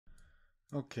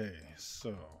Okay,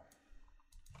 so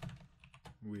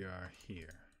we are here.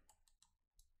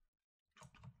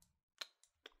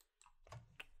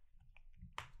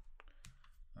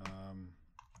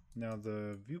 Now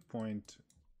the viewpoint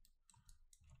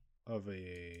of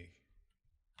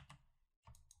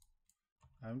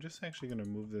I'm just actually going to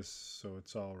move this so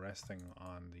it's all resting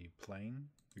on the plane,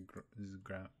 the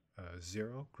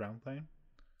zero ground plane.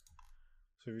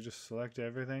 So if you just select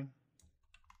everything,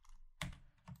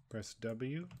 press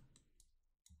W.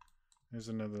 There's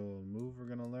another little move we're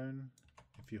going to learn.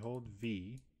 If you hold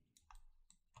B,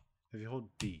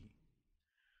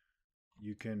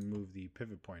 you can move the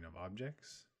pivot point of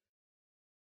objects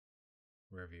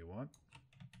wherever you want.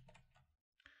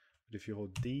 But if you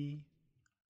hold D,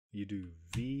 you do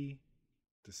V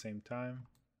at the same time,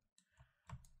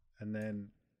 and then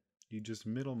you just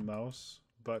middle mouse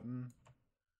button,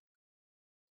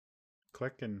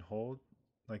 click and hold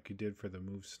like you did for the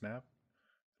move snap.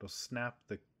 It'll snap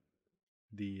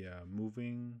the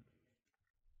moving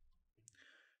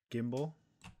gimbal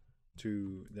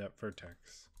to that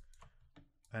vertex.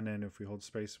 And then if we hold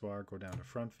spacebar, go down to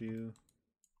front view,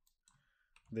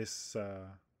 this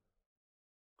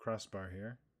crossbar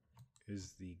here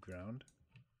is the ground.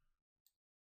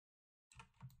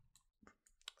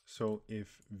 So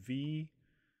if V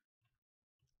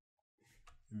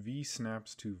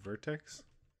snaps to vertex,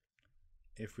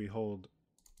 if we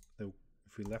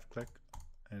left click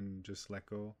and just let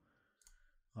go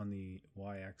on the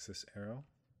y-axis arrow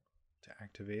to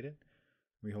activate it,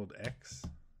 we hold X.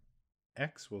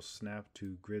 X will snap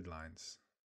to grid lines.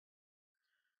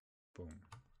 Boom.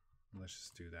 Let's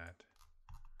just do that.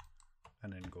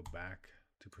 And then go back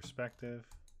to perspective.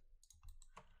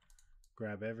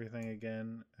 Grab everything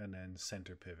again and then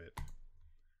center pivot.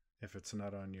 If it's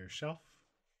not on your shelf,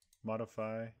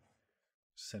 modify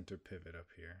center pivot up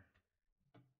here.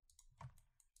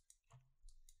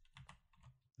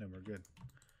 Then we're good.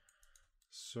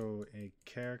 So a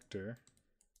character,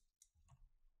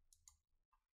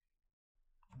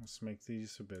 let's make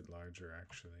these a bit larger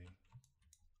actually.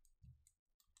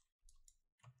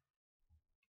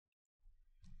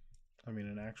 I mean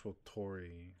an actual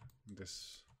Torii,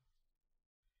 let's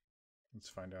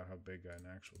find out how big an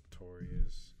actual Torii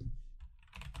is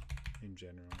in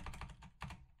general.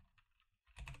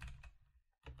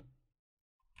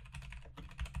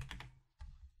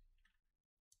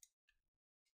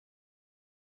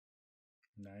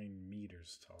 Nine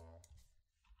meters tall.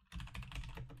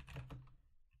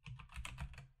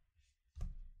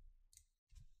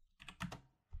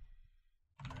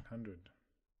 900.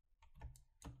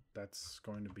 That's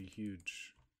going to be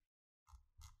huge.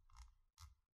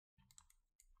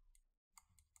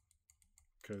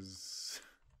 Because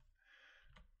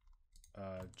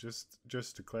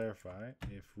just to clarify,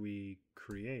 if we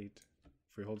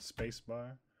hold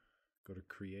spacebar, go to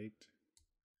create,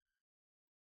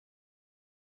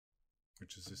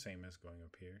 which is the same as going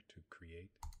up here to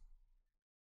create.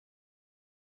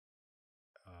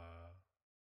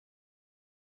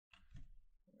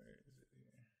 Where is it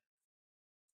here?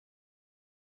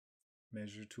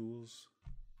 Measure tools,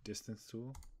 distance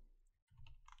tool.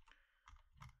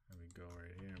 And we go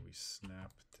right here, we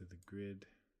snap to the grid.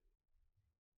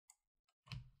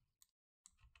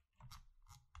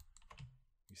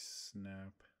 We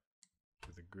snap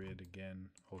to the grid again,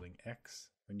 holding X.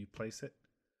 When you place it,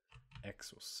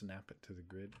 X will snap it to the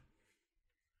grid.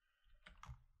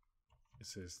 It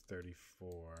says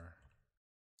 34.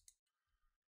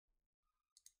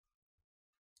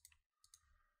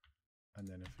 And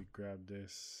then if we grab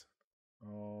this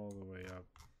all the way up,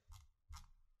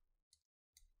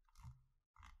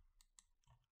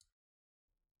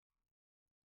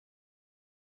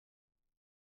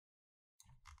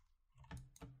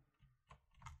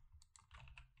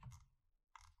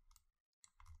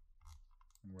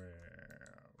 where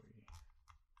are we?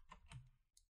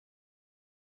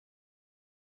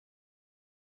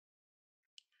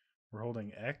 We're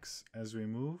holding X as we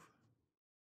move.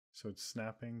 So it's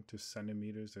snapping to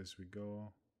centimeters as we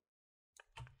go.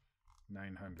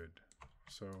 900.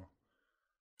 So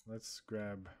let's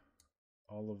grab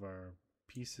all of our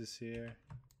pieces here.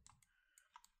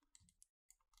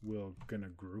 We're gonna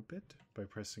group it by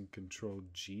pressing Control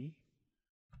G.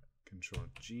 Control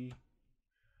G.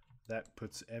 That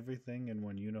puts everything in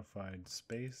one unified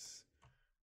space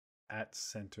at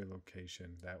center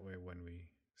location. That way when we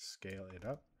scale it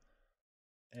up,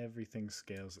 everything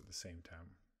scales at the same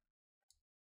time.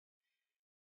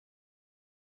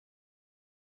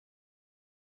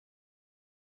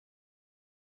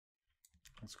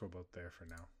 Let's go about there for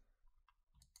now.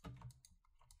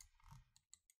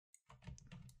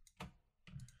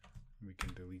 we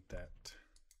can delete that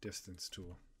distance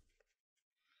tool.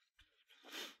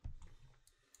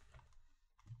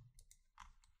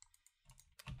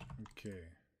 Okay.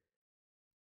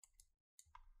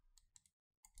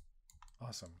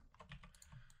 Awesome.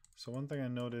 So one thing I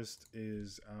noticed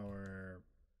is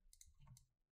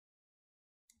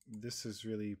this is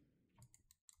really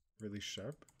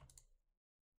sharp.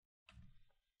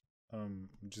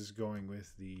 Just going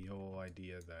with the whole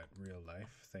idea that real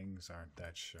life things aren't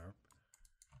that sharp.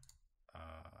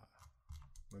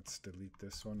 Let's delete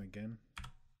this one again.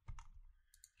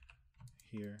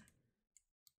 Here.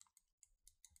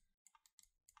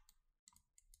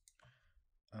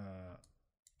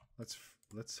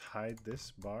 Let's hide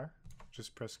this bar.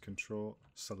 Just press Control,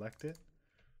 select it,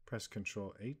 press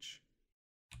Control H.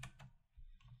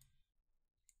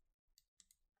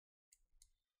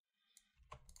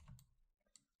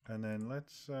 And then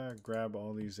let's grab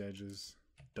all these edges,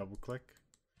 double click,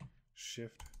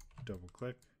 shift, double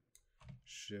click,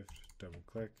 shift, double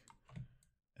click,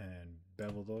 and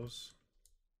bevel those,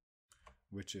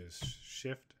 which is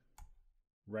shift,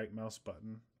 right mouse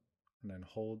button, and then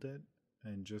hold it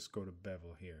and just go to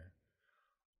bevel here.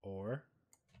 Or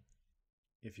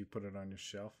if you put it on your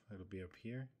shelf, it'll be up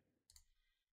here.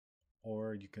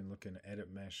 Or you can look in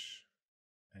edit mesh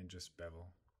and just bevel.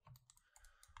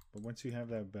 But once you have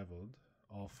that beveled,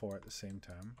 all four at the same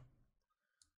time,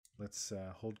 let's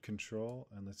hold Control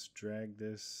and let's drag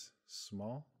this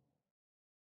small,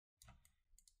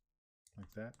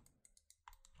 like that.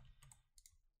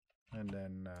 And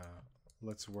then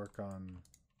let's work on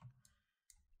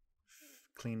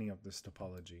cleaning up this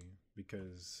topology,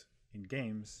 because in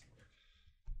games,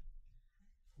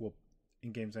 well,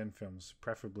 in games and films,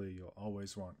 preferably you'll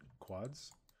always want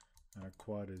quads, and a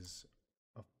quad is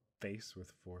a face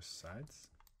with 4 sides.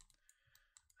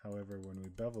 However, when we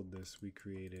beveled this, we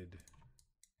created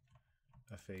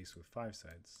a face with 5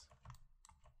 sides.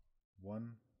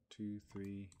 1, 2,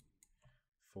 3,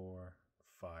 4,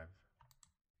 5.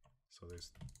 So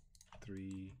there's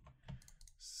 3,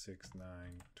 6, 9,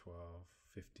 12,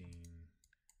 15,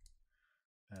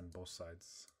 and both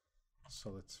sides. So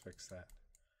let's fix that.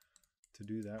 To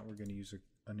do that, we're going to use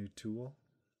a new tool.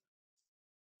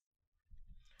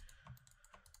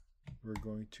 We're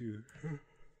going to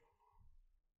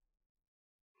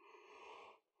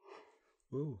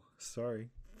ooh, sorry,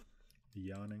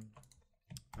 yawning.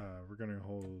 We're going to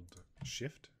hold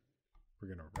Shift. We're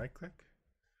going to right click,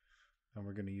 and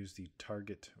we're going to use the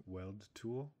Target Weld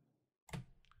tool.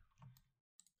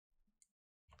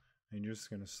 And you're just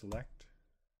going to select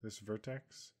this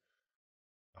vertex,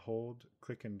 hold,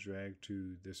 click and drag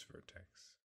to this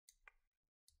vertex.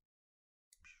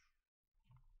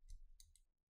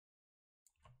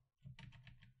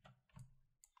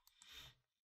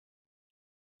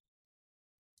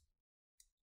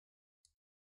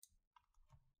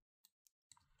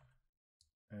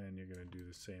 And you're going to do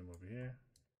the same over here.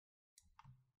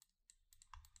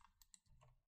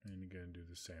 And you're going to do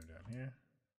the same down here.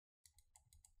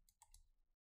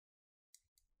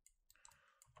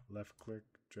 Left click,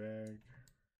 drag,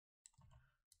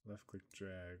 left click,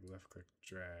 drag, left click,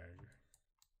 drag.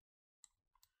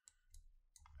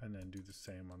 And then do the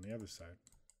same on the other side.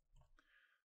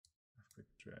 Left click,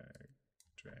 drag,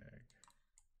 drag.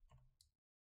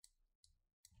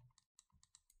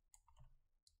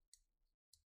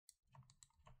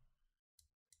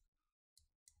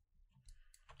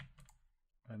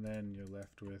 And then you're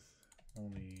left with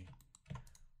only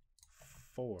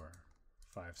 4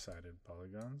 5-sided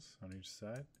polygons on each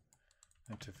side.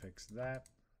 And to fix that,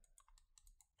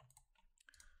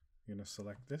 you're going to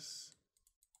select this.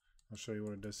 I'll show you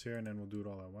what it does here, and then we'll do it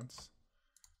all at once.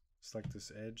 Select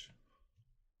this edge.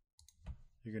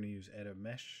 You're going to use Edit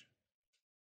Mesh,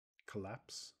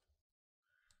 Collapse,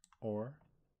 or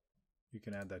you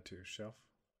can add that to your shelf.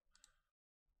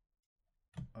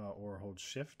 Or hold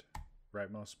Shift, right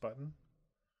mouse button,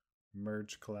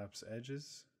 Merge Collapse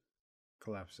Edges,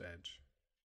 Collapse Edge.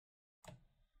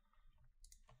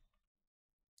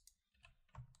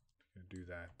 Do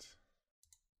that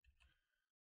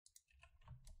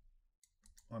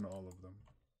on all of them.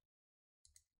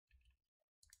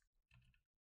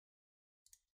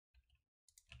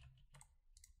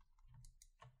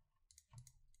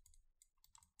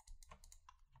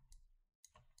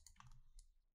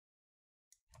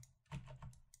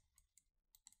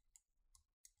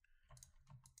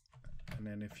 And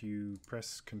then if you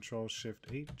press Control Shift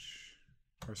H,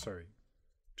 or sorry,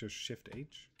 just Shift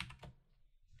H.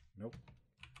 Nope.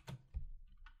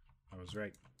 I was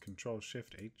right. Control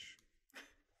Shift H.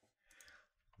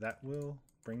 That will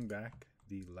bring back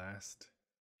the last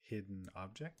hidden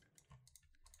object.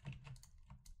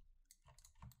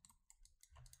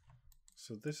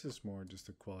 So this is more just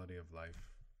the quality of life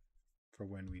for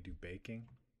when we do baking.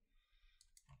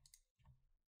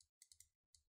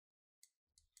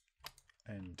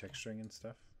 And texturing and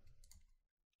stuff.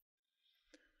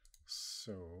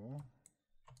 So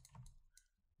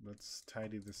let's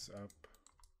tidy this up.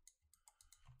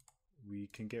 We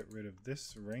can get rid of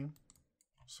this ring,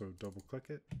 so double click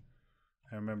it.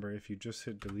 And remember, if you just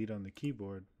hit delete on the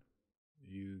keyboard,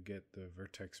 you get the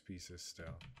vertex pieces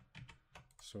still.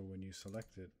 So when you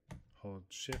select it, hold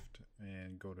shift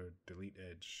and go to delete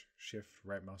edge. Shift,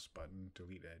 right mouse button,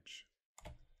 delete edge.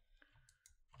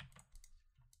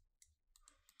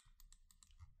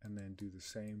 And then do the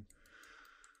same.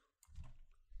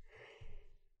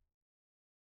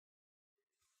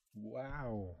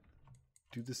 Wow.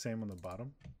 Do the same on the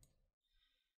bottom.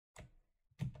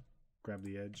 Grab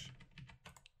the edge,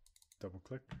 double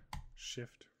click,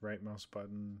 shift, right mouse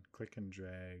button, click and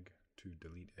drag to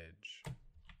delete edge.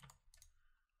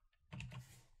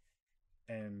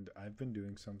 And I've been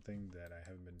doing something that I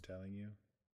haven't been telling you,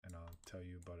 and I'll tell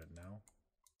you about it now,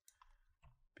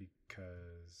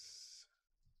 because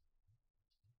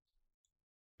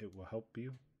it will help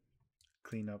you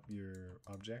clean up your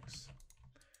objects.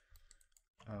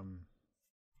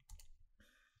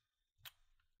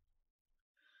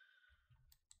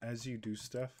 As you do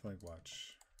stuff, like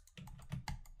watch.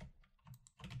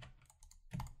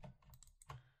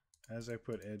 As I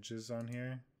put edges on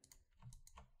here,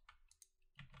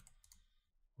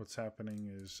 what's happening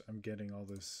is I'm getting all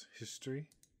this history,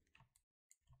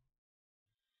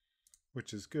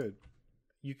 which is good.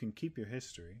 You can keep your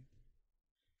history.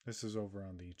 This is over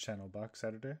on the channel box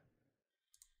editor.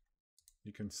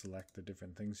 You can select the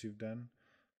different things you've done.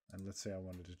 And let's say I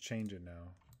wanted to change it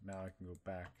now. Now I can go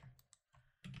back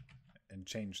and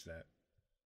change that.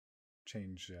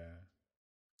 Change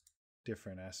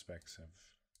different aspects of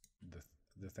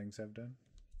the things I've done.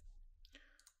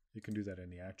 You can do that in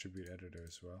the attribute editor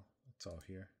as well. It's all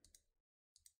here.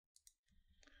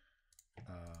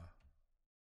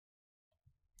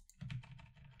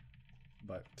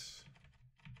 But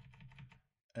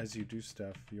as you do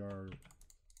stuff,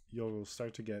 you'll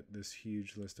start to get this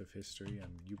huge list of history,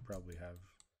 and you probably have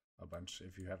a bunch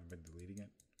if you haven't been deleting it,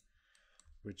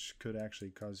 which could actually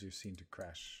cause your scene to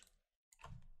crash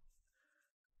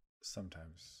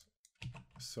sometimes.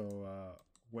 So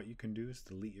what you can do is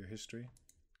delete your history.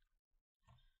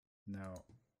 Now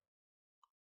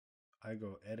I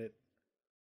go edit,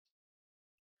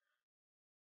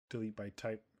 delete by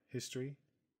type history,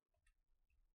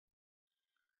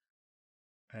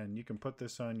 and you can put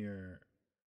this on your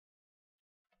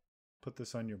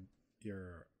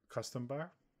custom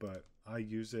bar, but I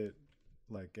use it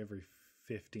like every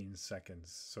 15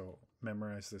 seconds. So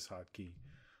memorize this hotkey,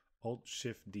 Alt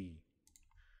Shift D.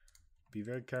 Be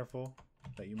very careful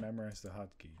that you memorize the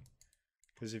hotkey,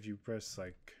 because if you press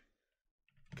like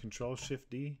Control Shift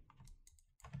D,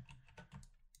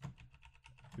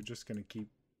 you're just going to keep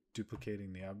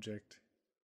duplicating the object,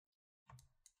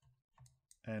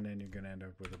 and then you're going to end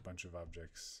up with a bunch of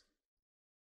objects.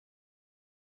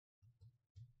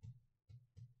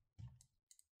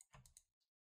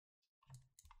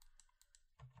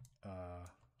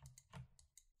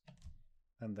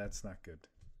 And that's not good.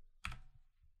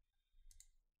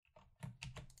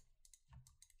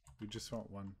 We just want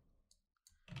one,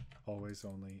 always,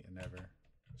 only, and ever.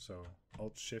 So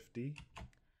Alt Shift D,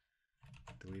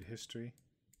 delete history.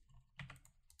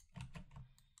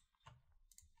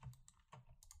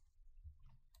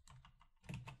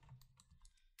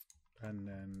 And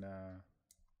then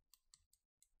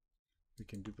we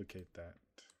can duplicate that.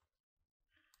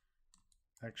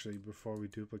 Actually, before we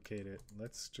duplicate it,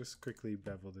 let's just quickly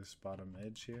bevel this bottom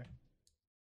edge here.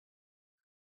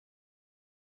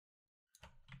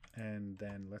 And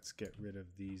then let's get rid of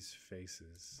these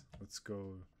faces. Let's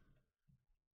go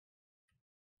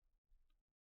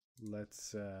to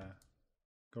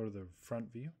the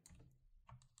front view,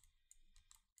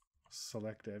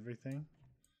 select everything,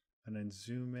 and then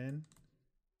zoom in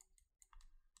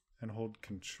and hold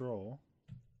Control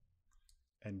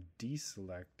and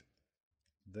deselect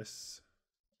this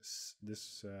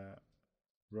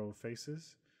row of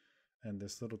faces and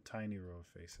this little tiny row of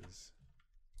faces,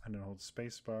 and then hold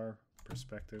spacebar,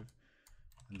 perspective,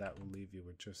 and that will leave you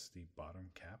with just the bottom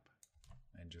cap,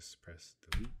 and just press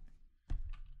delete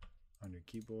on your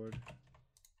keyboard.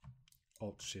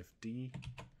 Alt Shift D,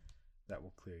 that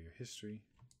will clear your history.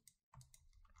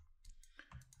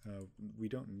 We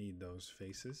don't need those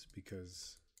faces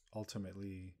because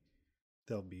ultimately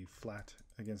they'll be flat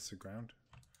against the ground,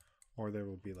 or there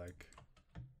will be like,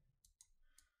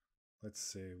 let's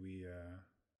say we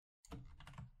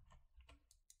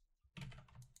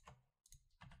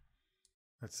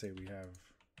let's say we have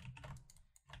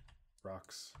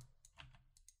rocks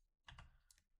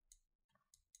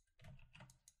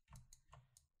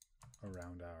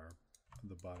around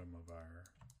the bottom of our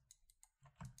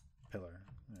pillar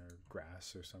or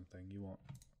grass or something. You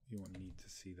won't need to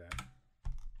see that.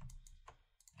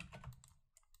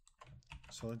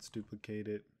 So let's duplicate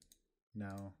it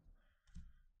now.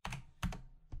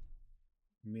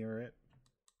 Mirror it.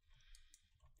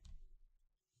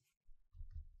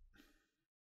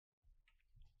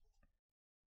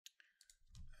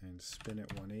 And spin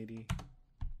it 180.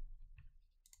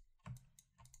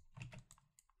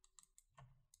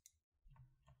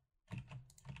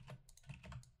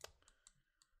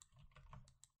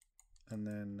 And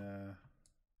then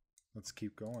let's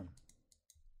keep going.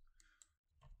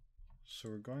 So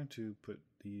we're going to put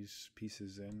these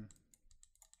pieces in.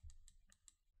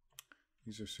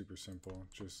 These are super simple.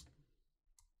 Just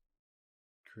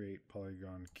create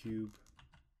polygon cube.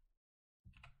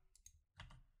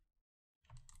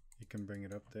 You can bring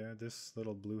it up there. This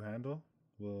little blue handle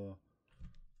will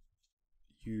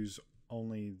use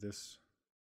only this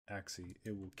axis.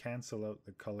 It will cancel out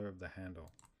the color of the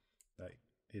handle that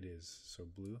it is. So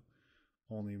blue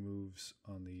only moves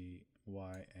on the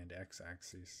Y and X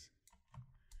axes.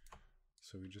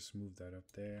 So we just move that up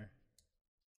there.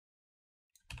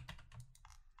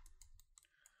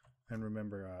 And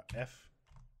remember, F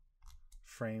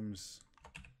frames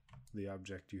the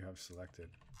object you have selected.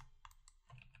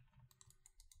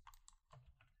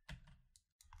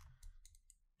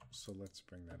 So let's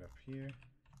bring that up here.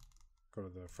 Go to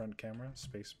the front camera,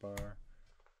 spacebar,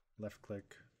 left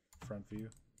click, front view.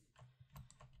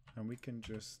 And we can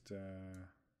just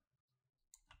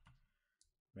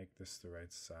make this the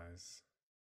right size.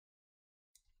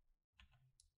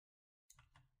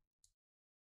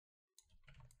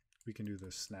 We can do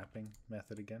the snapping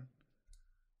method again.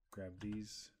 Grab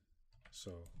these.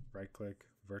 So right click,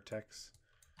 vertex,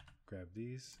 grab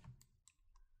these,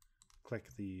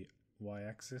 click the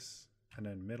y-axis, and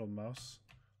then middle mouse,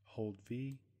 hold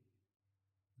V,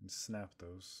 and snap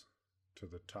those to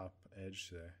the top edge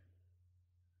there.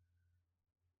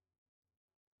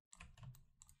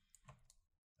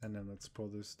 And then let's pull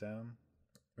this down,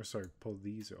 or sorry, pull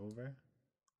these over.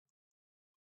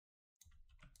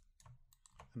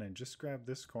 And then just grab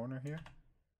this corner here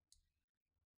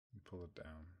and pull it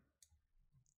down.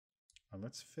 And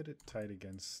let's fit it tight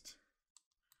against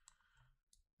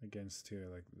here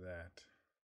like that.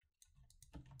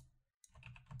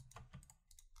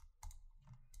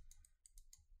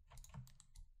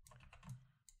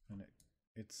 And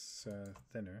it's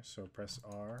thinner, so press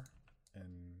R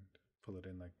and pull it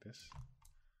in like this.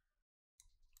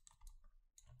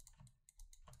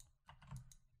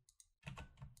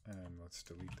 And let's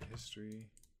delete the history.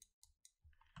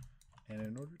 And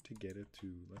in order to get it to,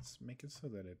 let's make it so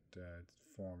that it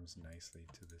forms nicely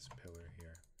to this pillar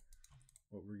here.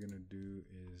 What we're going to do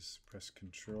is press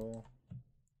Control.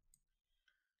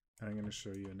 And I'm going to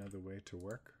show you another way to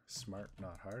work. Smart,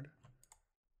 not hard.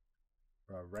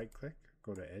 Right click,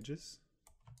 go to Edges.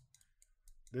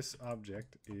 This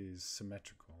object is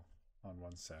symmetrical on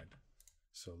one side.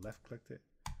 So left click it,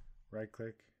 right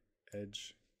click,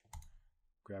 edge,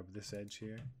 grab this edge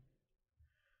here.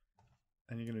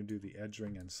 And you're going to do the edge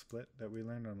ring and split that we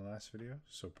learned on the last video.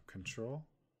 So Control,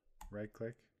 right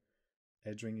click,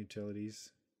 edge ring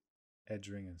utilities, edge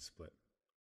ring and split.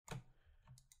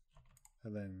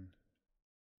 And then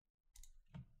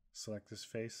select this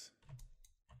face,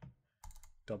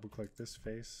 double click this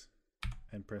face,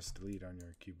 and press delete on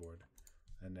your keyboard.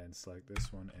 And then select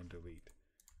this one and delete.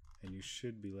 And you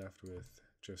should be left with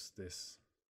just this,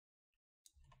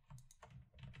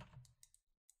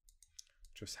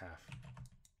 just half.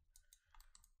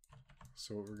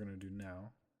 So what we're going to do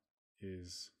now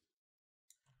is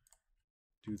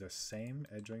do the same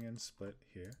edge ring and split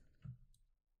here.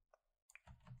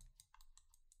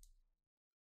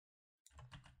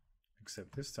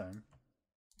 Except this time,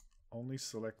 only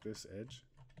select this edge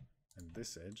and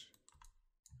this edge.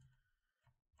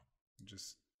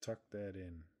 Just tuck that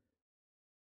in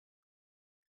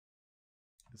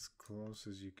as close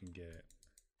as you can get it.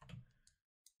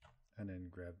 And then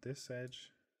grab this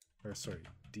edge, or sorry,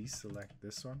 deselect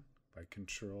this one by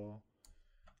Control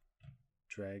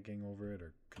dragging over it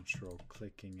or Control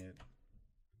clicking it.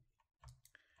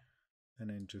 And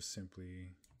then just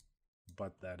simply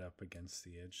butt that up against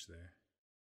the edge there.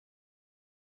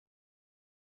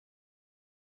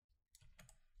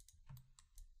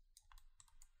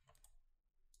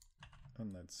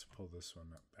 And let's pull this one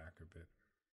up back a bit.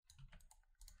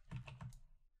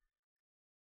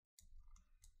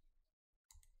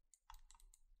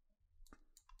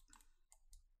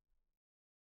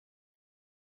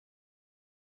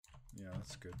 Yeah,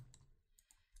 that's good.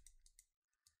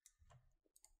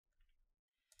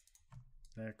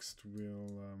 Next,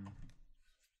 we'll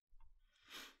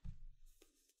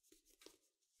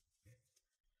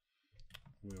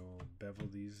bevel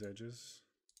these edges.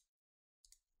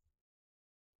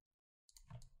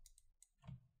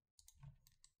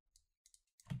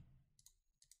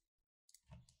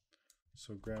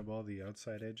 So grab all the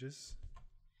outside edges.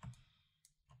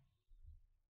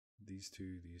 These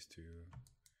two,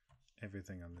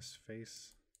 everything on this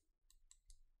face.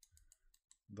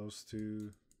 Those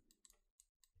two.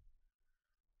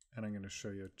 And I'm going to show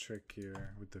you a trick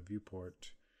here with the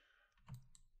viewport.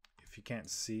 If you can't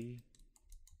see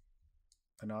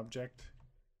an object,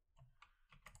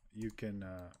 you can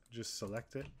just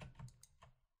select it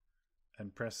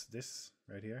and press this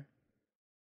right here.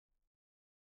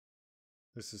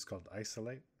 This is called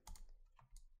isolate.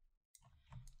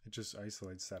 It just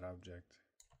isolates that object.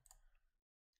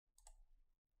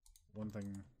 One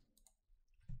thing,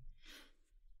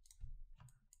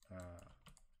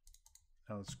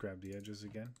 now let's grab the edges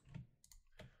again.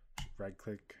 Right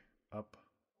click, up,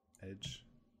 edge.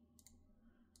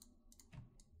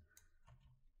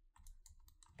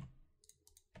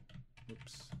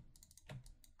 Oops.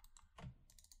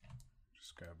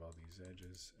 Just grab all these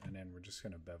edges, and then we're just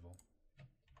gonna bevel.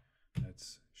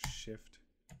 That's shift,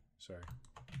 sorry.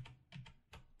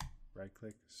 Right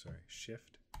click, sorry,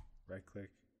 shift, right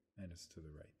click, and it's to the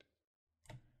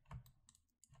right.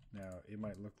 Now it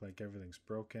might look like everything's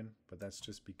broken, but that's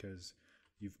just because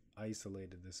you've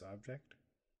isolated this object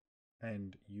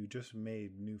and you just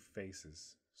made new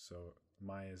faces. So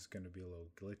Maya's going to be a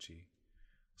little glitchy.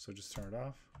 So just turn it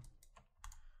off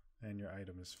and your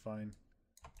item is fine.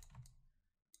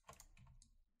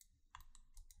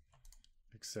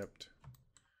 Except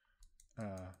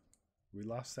we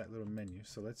lost that little menu.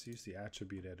 So let's use the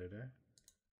attribute editor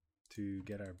to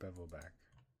get our bevel back.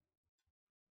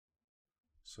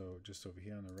 So just over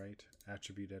here on the right,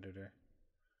 attribute editor,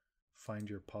 find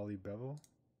your poly bevel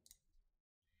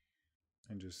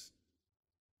and just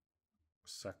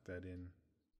suck that in.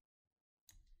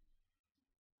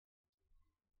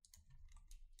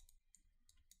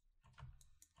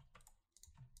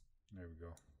 There we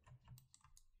go.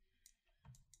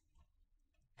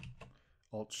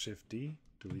 Alt-Shift-D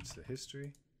deletes the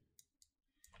history.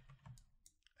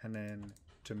 And then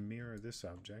to mirror this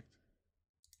object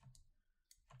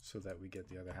so that we get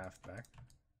the other half back,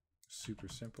 super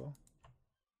simple.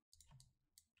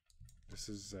 This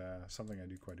is something I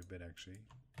do quite a bit actually.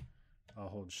 I'll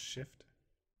hold Shift,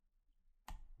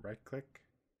 right click,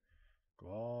 go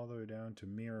all the way down to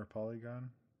mirror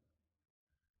polygon,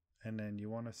 and then you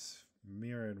want to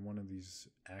mirror in one of these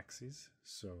axes.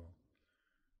 So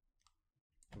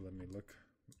let me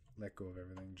let go of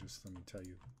everything, just let me tell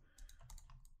you.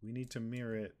 We need to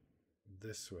mirror it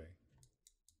this way.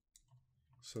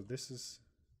 So this is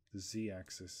the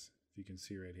z-axis, if you can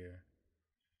see right here,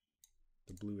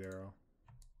 the blue arrow,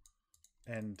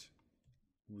 and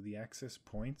the axis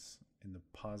points in the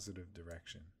positive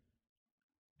direction.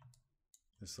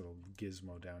 This little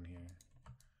gizmo down here.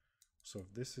 So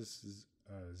if this is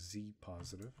z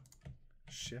positive,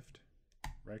 shift,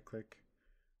 right click,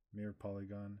 mirror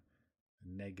polygon,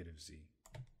 negative z.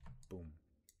 Boom.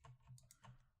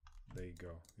 There you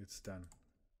go. It's done.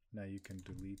 Now you can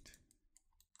delete.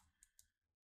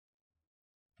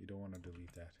 You don't want to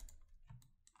delete that.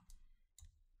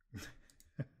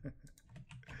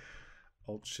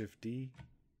 Alt-Shift-D.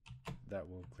 That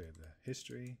will clear the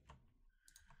history.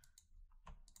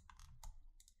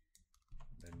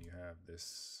 Then you have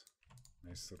this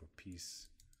nice little piece.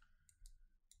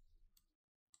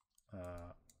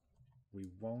 We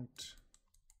won't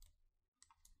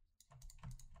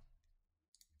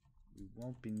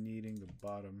be needing the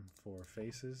bottom four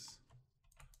faces.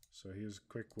 So here's a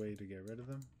quick way to get rid of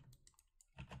them.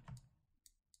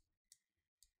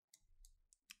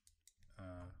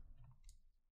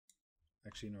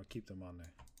 Actually, no, keep them on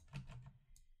there.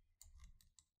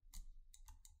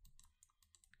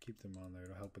 Keep them on there,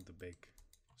 it'll help with the bake.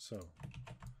 So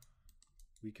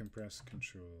we can press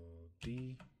Control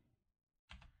D,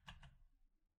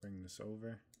 bring this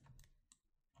over.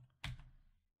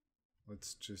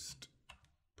 Let's just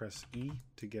press E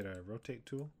to get our rotate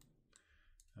tool.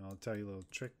 And I'll tell you a little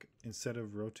trick. Instead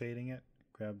of rotating it,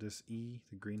 grab this E,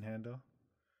 the green handle,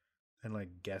 and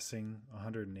like guessing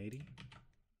 180.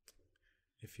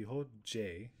 If you hold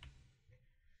J,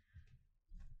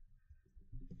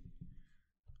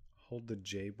 hold the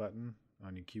J button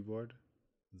on your keyboard,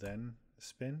 then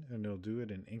spin, and it'll do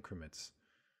it in increments.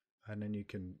 And then you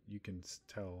can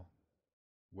tell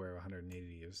where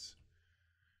 180 is.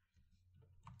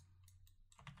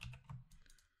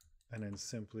 and then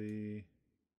simply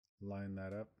line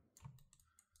that up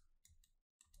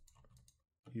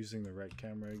using the right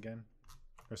camera again,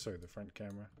 or sorry, the front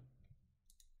camera.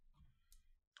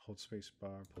 Hold space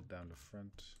bar, pull down to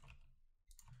front.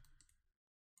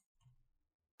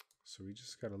 So we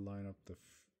just got to line up the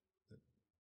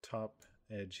top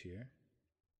edge here.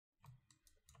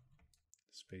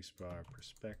 Spacebar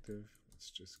perspective. Let's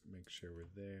just make sure we're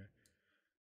there.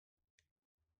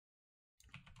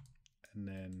 And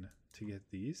then to get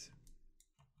these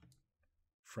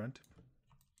front,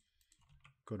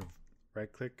 go to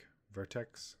right click,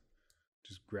 vertex,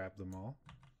 just grab them all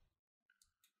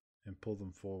and pull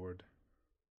them forward.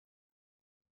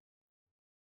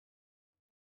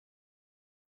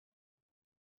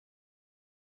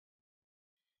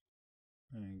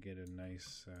 And get a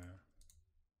nice,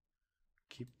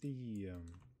 keep the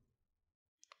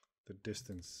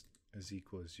distance as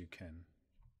equal as you can.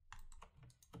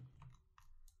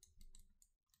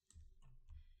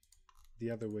 The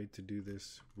other way to do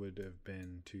this would have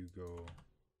been to go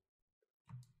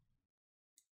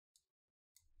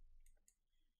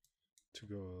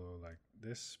like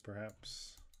this,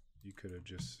 perhaps. You could have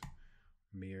just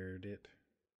mirrored it.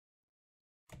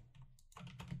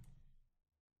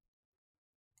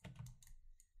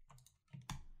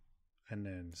 And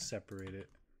then separate it.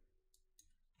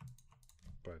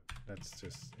 But that's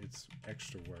just, it's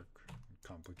extra work,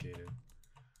 complicated.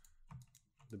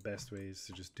 The best way is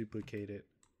to just duplicate it,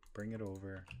 bring it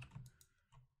over,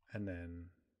 and then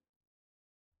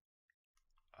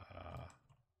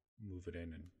move it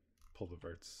in and pull the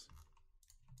verts.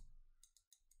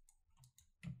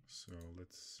 So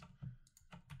let's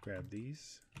grab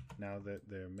these. Now that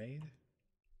they're made,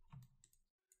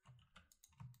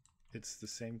 it's the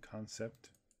same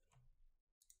concept.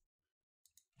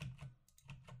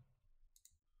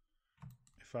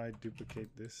 If I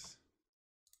duplicate this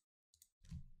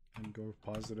and go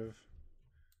positive,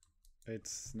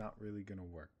 it's not really going to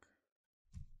work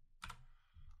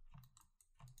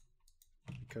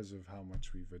because of how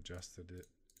much we've adjusted it,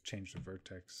 changed the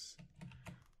vertex.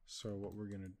 So what we're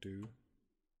going to do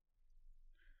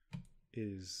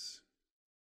is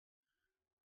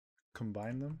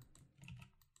combine them,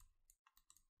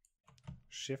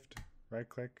 shift, right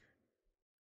click,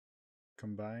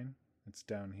 combine, it's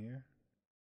down here.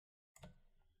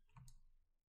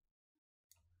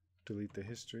 Delete the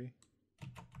history,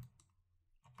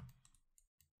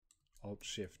 Alt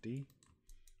Shift D,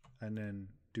 and then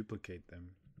duplicate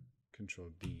them,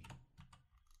 Control D.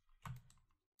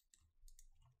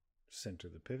 Center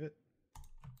the pivot,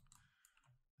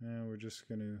 and we're just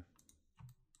going to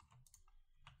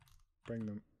bring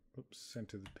them,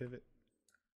 center the pivot.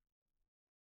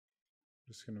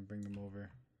 Just going to bring them over.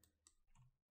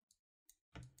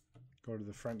 Go to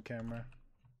the front camera.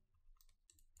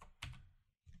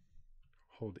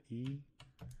 Hold E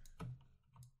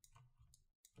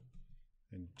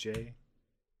and J,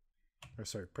 or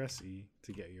sorry, press E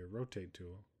to get your rotate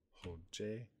tool. Hold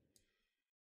J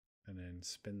and then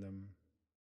spin them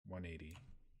 180.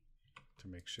 To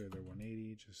make sure they're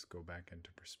 180, just go back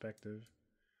into perspective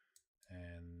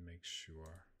and make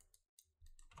sure.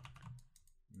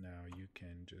 Now you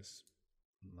can just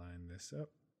line this up.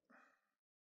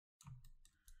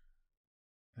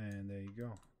 And there you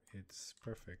go. It's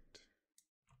perfect.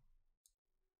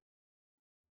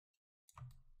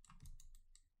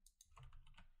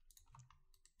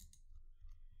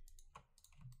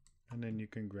 And then you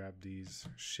can grab these,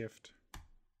 shift,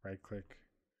 right click,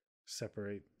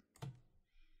 separate.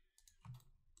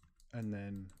 And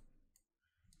then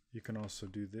you can also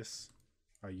do this.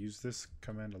 I use this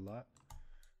command a lot.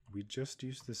 We just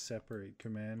use the separate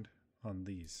command on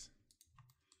these.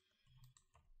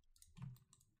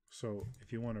 So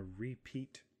if you want to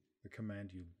repeat the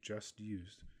command you just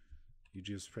used, you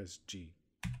just press G.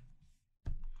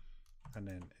 And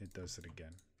then it does it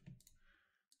again.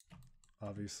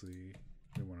 Obviously,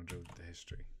 we want to delete the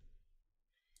history.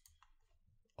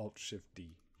 Alt Shift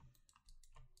D.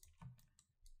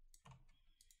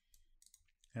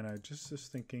 And I just was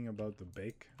thinking about the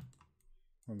bake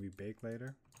when we bake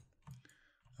later.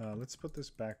 Let's put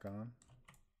this back on.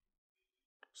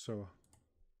 So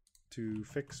to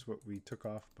fix what we took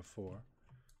off before,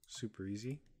 super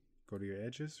easy. Go to your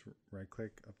edges, right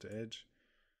click up to edge,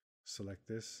 select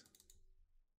this,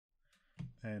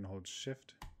 and hold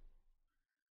Shift.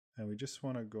 And we just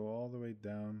want to go all the way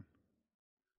down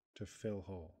to fill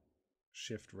hole.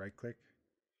 Shift, right click,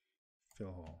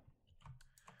 fill hole.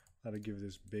 That'll give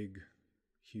this big,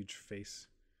 huge face.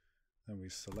 Then we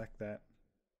select that,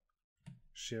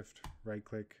 shift, right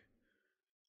click,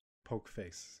 poke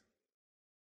face.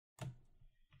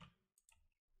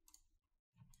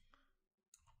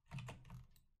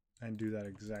 And do that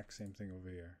exact same thing over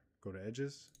here. Go to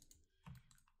edges,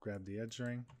 grab the edge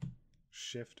ring,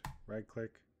 shift, right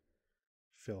click,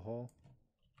 fill hole,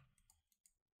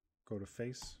 go to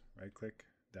face, right click,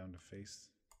 down to face,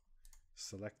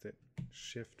 select it,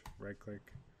 shift, right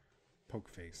click, poke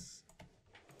face,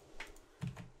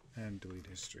 and delete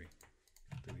history.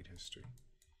 Delete history.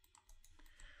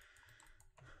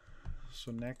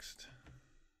 So next,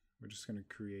 we're just going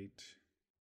to create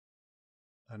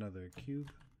another cube.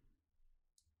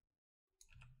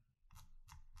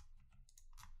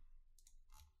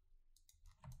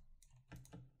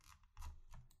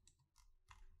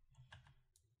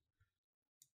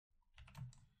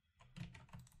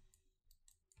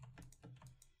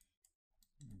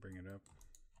 Bring it up.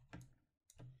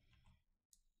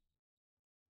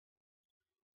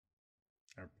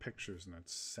 Our picture's not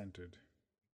centered.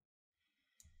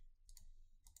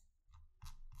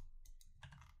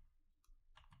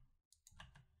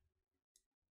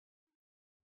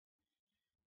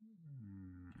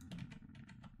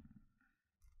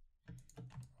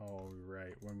 All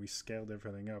right, when we scaled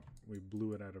everything up, we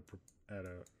blew it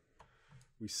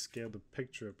we scaled the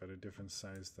picture up at a different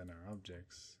size than our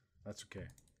objects. That's okay.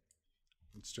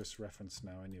 It's just reference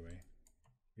now anyway.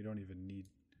 We don't even need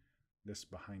this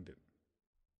behind it.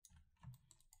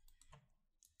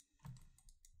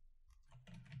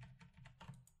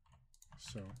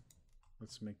 So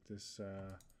let's make this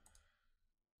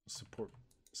support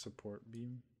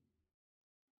beam.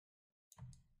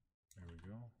 There we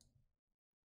go.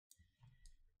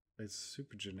 It's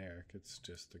super generic. It's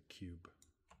just a cube.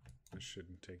 This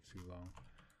shouldn't take too long.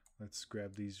 Let's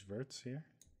grab these verts here.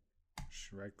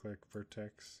 Right click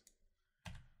vertex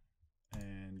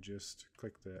and just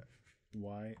click the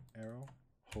Y arrow,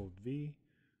 hold V,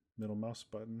 middle mouse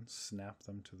button, snap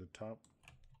them to the top.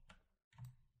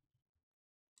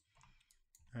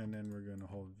 And then we're going to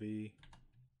hold V,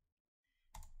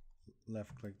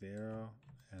 left click the arrow,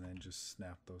 and then just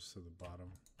snap those to the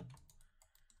bottom.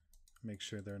 Make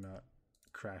sure they're not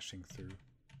crashing through.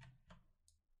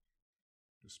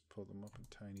 Just pull them up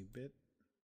a tiny bit.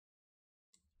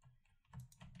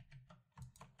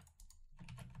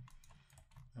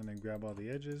 And then grab all the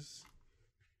edges.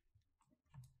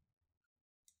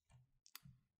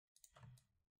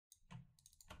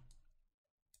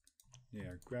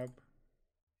 Yeah,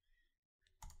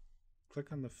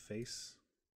 click on the face.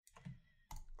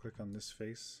 Click on this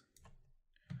face.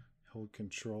 Hold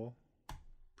Control.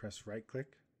 Press right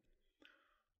click.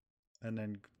 And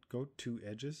then go to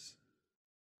edges.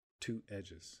 Two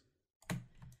edges. And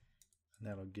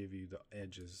that'll give you the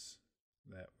edges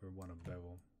that we want to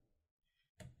bevel.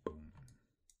 Boom.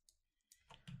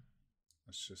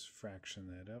 Let's just fraction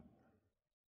that up.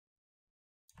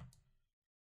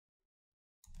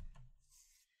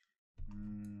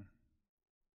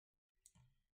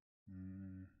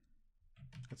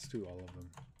 Let's do all of them.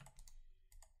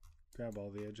 Grab all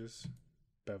the edges,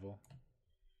 bevel.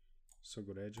 So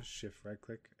go to edges, shift, right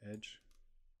click, edge.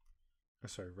 Oh,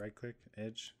 sorry, right click,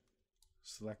 edge.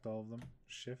 Select all of them,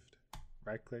 shift,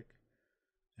 right click,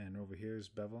 and over here is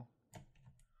bevel.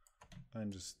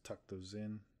 And just tuck those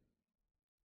in.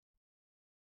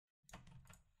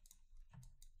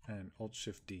 And Alt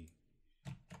Shift D,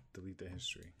 delete the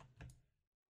history.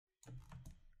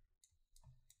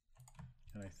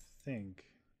 And I think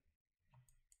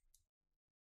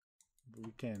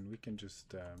we can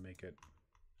just make it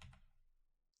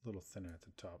a little thinner at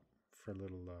the top for a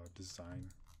little design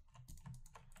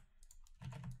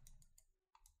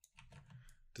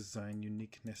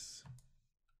uniqueness.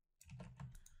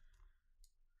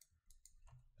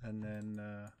 And then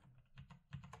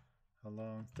how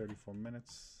long? 34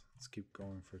 minutes. Let's keep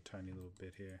going for a tiny little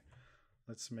bit here.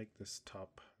 Let's make this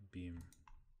top beam.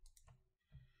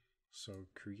 So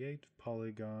create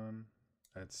polygon.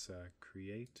 That's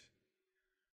create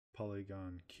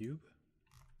polygon cube.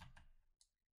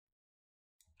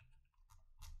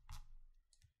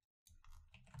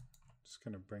 Just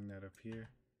gonna bring that up here.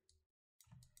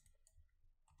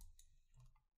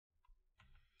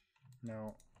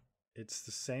 Now it's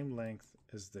the same length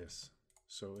as this.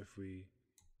 So if we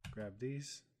grab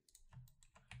these,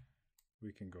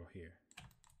 we can go here.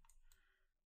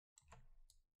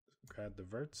 Grab the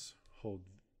verts,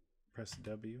 press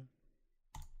W,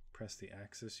 press the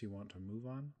axis you want to move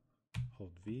on,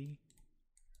 hold V,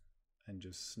 and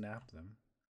just snap them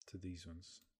to these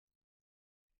ones.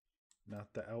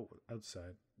 Not the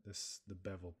outside, the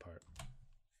bevel part.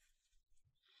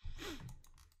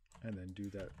 And then do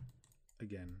that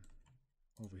again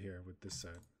over here with this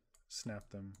side. Snap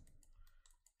them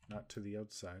not to the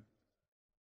outside,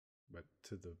 but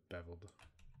to the beveled.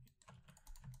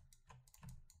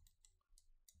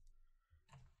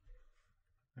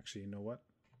 Actually, you know what?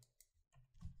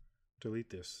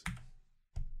 Delete this.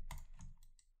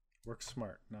 Work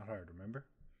smart, not hard, remember?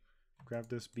 Grab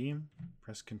this beam,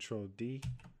 press Ctrl D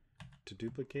to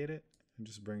duplicate it, and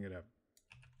just bring it up.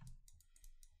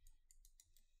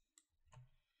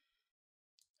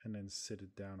 And then sit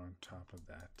it down on top of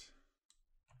that.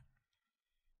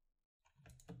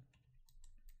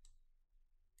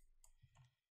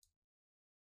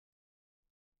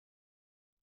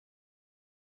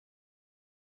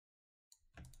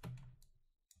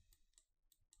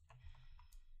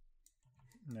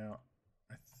 Now,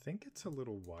 I think it's a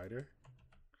little wider,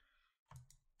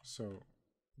 so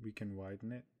we can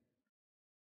widen it.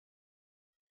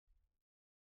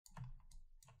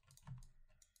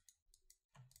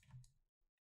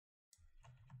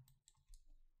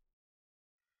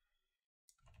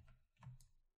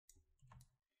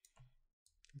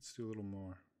 Let's do a little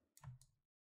more.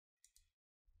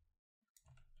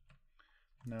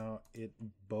 Now it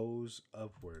bows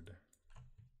upward.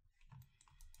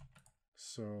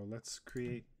 So let's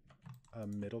create a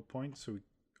middle point so we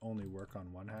only work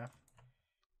on one half.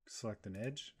 Select an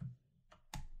edge,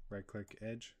 right click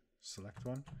edge, select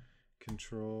one,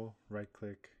 Control, right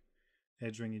click,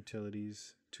 edge ring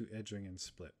utilities to edge ring and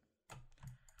split.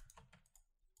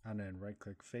 And then right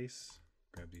click face,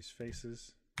 grab these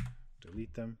faces,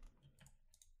 delete them,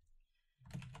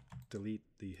 delete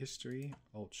the history,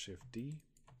 Alt Shift D.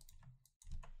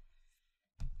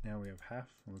 Now we have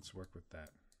half, let's work with that.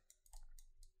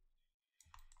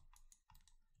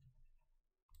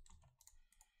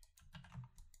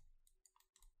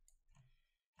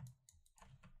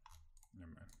 Never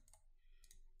mind.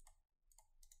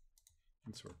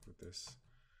 Let's work with this.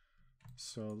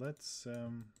 So let's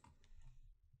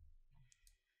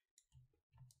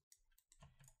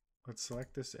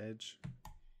select this edge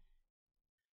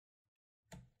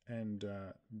and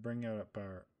bring up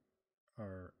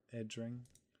our edge ring.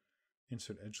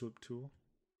 Insert edge loop tool.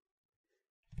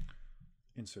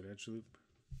 Insert edge loop.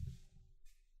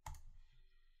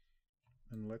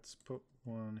 And let's put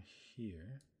one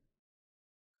here.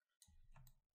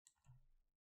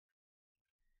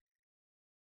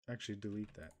 Actually,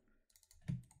 delete that.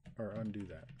 Or undo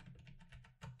that.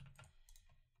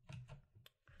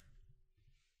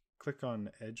 Click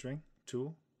on edge ring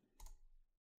tool.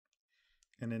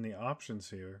 And in the options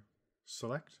here,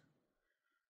 select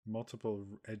multiple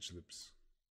edge loops.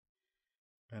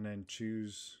 And then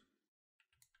choose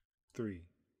 3,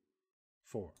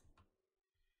 4.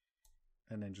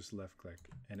 And then just left click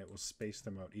and it will space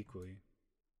them out equally.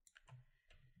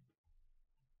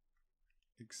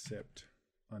 Except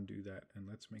undo that and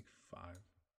let's make 5.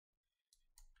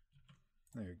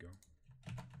 There you go.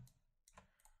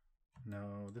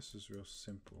 Now this is real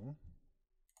simple.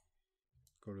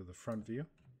 Go to the front view.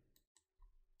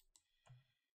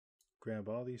 Grab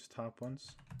all these top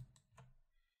ones.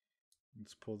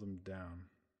 Let's pull them down.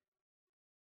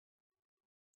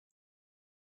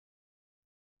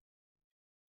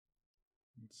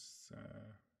 Let's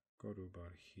go to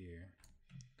about here.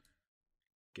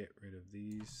 Get rid of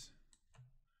these.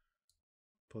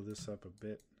 Pull this up a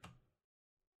bit.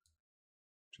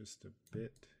 Just a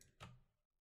bit.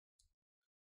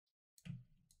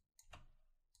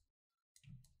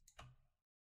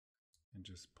 And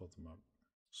just pull them up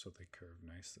so they curve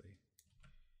nicely.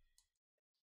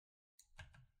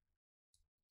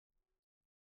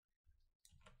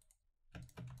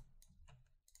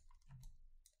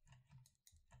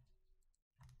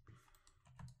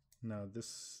 Now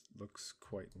this looks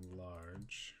quite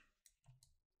large.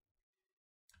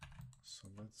 So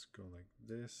let's go like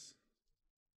this.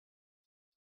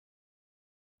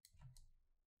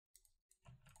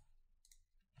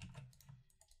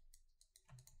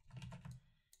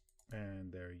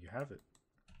 And there you have it.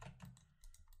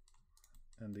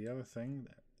 And the other thing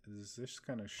is this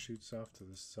kind of shoots off to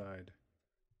the side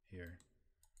here.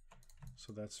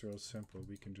 So that's real simple.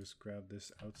 We can just grab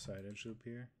this outside edge loop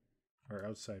here, or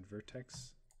outside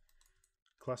vertex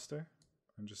cluster,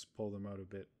 and just pull them out a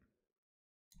bit.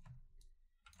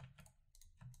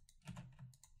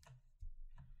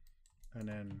 And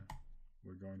then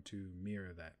we're going to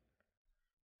mirror that.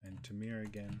 And to mirror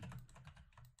again,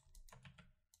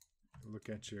 look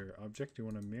at your object you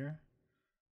want to mirror,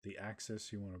 the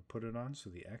axis you want to put it on, so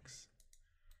the X,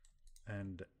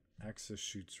 and axis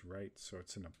shoots right, so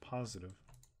it's in a positive.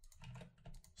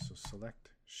 So select,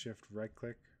 shift, right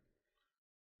click,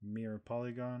 mirror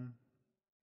polygon,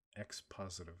 X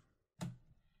positive.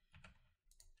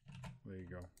 There you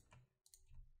go.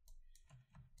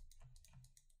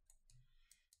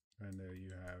 And there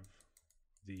you have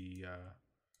the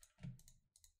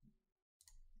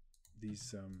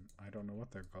these, I don't know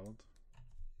what they're called.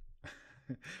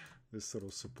 This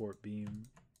little support beam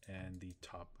and the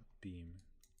top beam.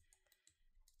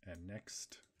 And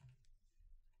next,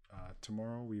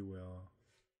 tomorrow we will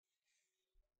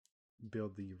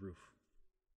build the roof.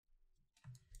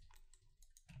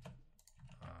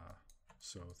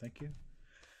 So thank you.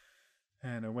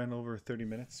 And I went over 30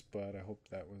 minutes, but I hope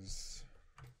that was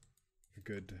a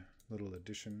good little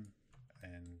addition.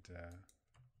 And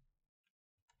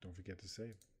don't forget to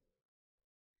save.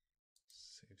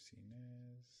 Save scene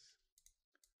as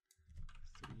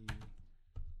 3.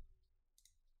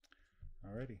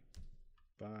 Alrighty.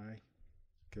 Bye.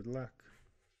 Good luck.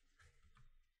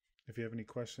 If you have any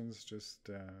questions, just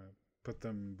put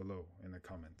them below in the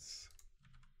comments.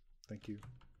 Thank you.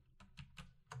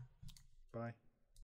 Bye.